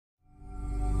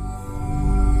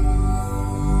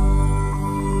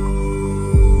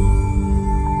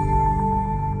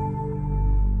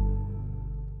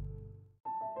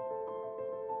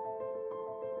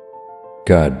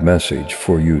God message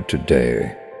for you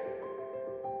today.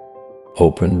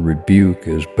 Open rebuke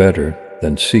is better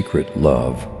than secret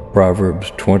love.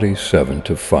 Proverbs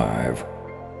 27:5.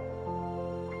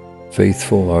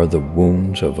 Faithful are the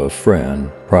wounds of a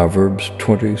friend. Proverbs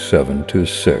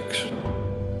 27:6.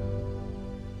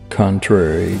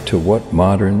 Contrary to what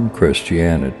modern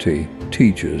Christianity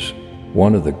teaches,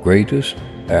 one of the greatest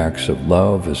acts of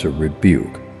love is a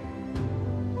rebuke.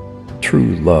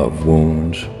 True love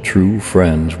wounds, true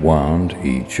friends wound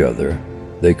each other.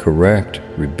 They correct,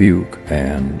 rebuke,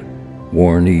 and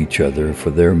warn each other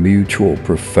for their mutual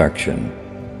perfection.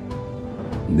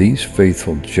 These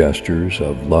faithful gestures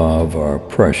of love are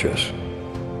precious.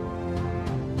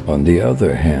 On the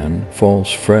other hand,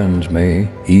 false friends may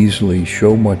easily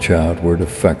show much outward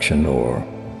affection or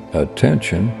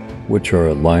attention, which are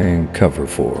a lying cover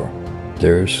for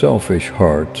their selfish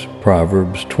hearts.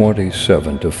 Proverbs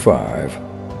 27:5.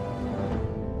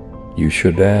 You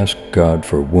should ask God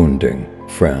for wounding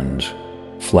friends.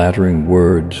 Flattering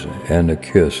words and a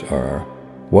kiss are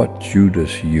what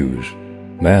Judas used.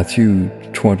 Matthew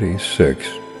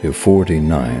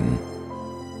 26:49.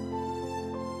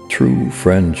 True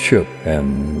friendship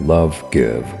and love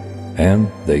give, and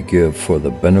they give for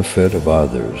the benefit of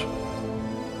others.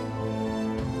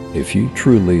 If you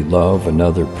truly love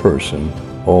another person,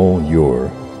 all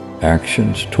your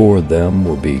actions toward them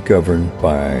will be governed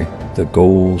by the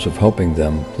goals of helping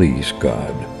them please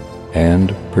God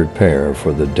and prepare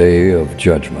for the day of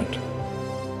judgment.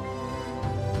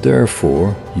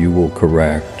 Therefore, you will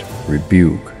correct,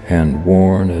 rebuke, and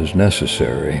warn as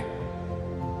necessary.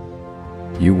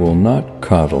 You will not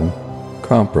coddle,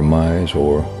 compromise,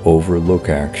 or overlook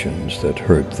actions that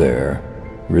hurt their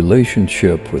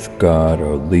relationship with God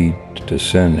or lead to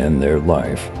sin in their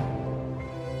life.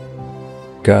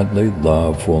 Godly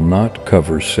love will not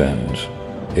cover sins.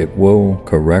 It will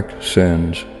correct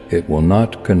sins. It will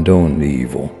not condone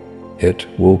evil. It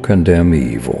will condemn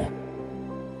evil.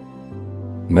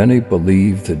 Many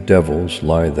believe the devil's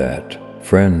lie that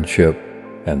friendship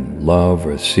and love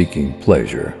are seeking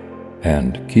pleasure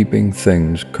and keeping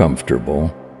things comfortable,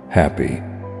 happy,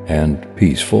 and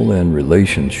peaceful in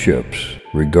relationships,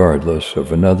 regardless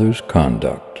of another's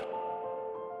conduct.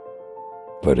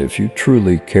 But if you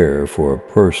truly care for a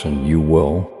person, you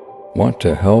will want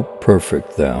to help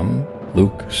perfect them.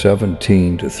 Luke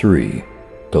 17:3,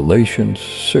 Galatians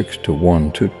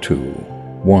 6:1-2,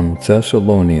 1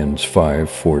 Thessalonians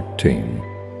 5:14,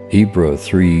 Hebrews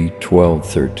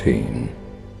 3:12-13,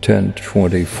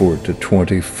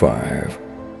 10:24-25,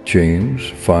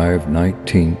 James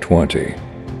 5:19-20.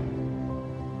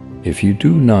 If you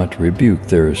do not rebuke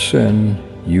their sin,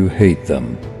 you hate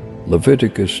them.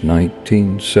 Leviticus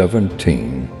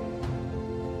 19:17.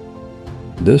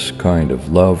 This kind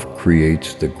of love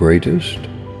creates the greatest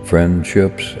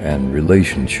friendships and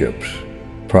relationships.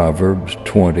 Proverbs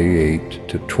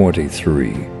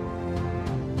 28:23.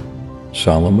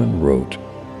 Solomon wrote,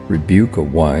 "Rebuke a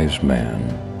wise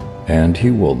man, and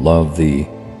he will love thee."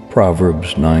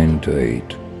 Proverbs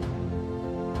 9:8.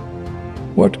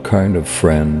 What kind of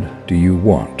friend do you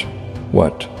want?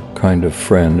 What kind of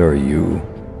friend are you?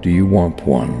 Do you want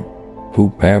one who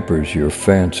pampers your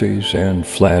fancies and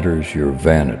flatters your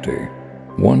vanity?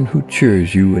 One who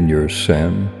cheers you in your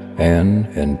sin and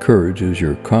encourages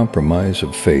your compromise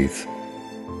of faith?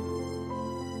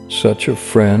 Such a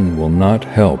friend will not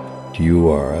help. You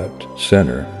are at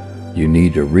center. You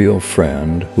need a real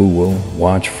friend who will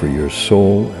watch for your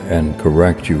soul and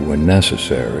correct you when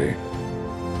necessary.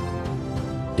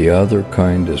 The other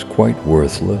kind is quite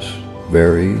worthless,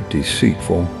 very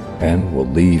deceitful, and will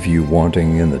leave you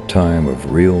wanting in the time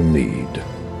of real need.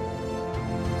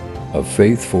 A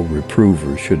faithful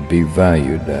reprover should be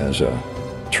valued as a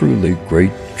truly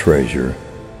great treasure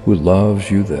who loves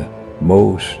you the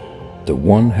most, the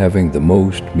one having the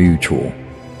most mutual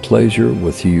pleasure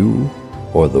with you,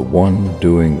 or the one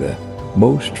doing the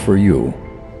most for you.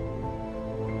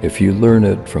 If you learn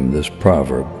it from this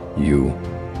proverb, you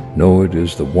know it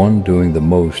is the one doing the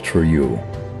most for you.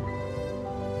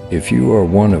 If you are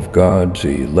one of God's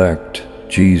elect,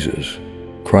 Jesus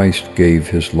Christ gave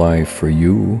his life for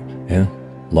you and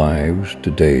lives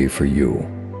today for you.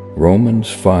 Romans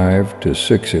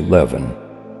 5:6-11.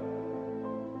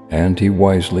 And he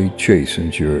wisely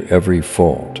chastens your every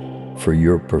fault for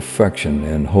your perfection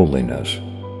and holiness.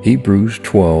 Hebrews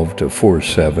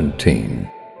 12:4-17.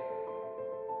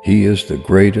 He is the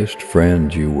greatest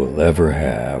friend you will ever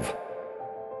have.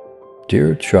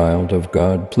 Dear child of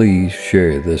God, please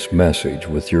share this message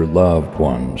with your loved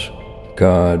ones.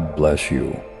 God bless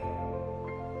you.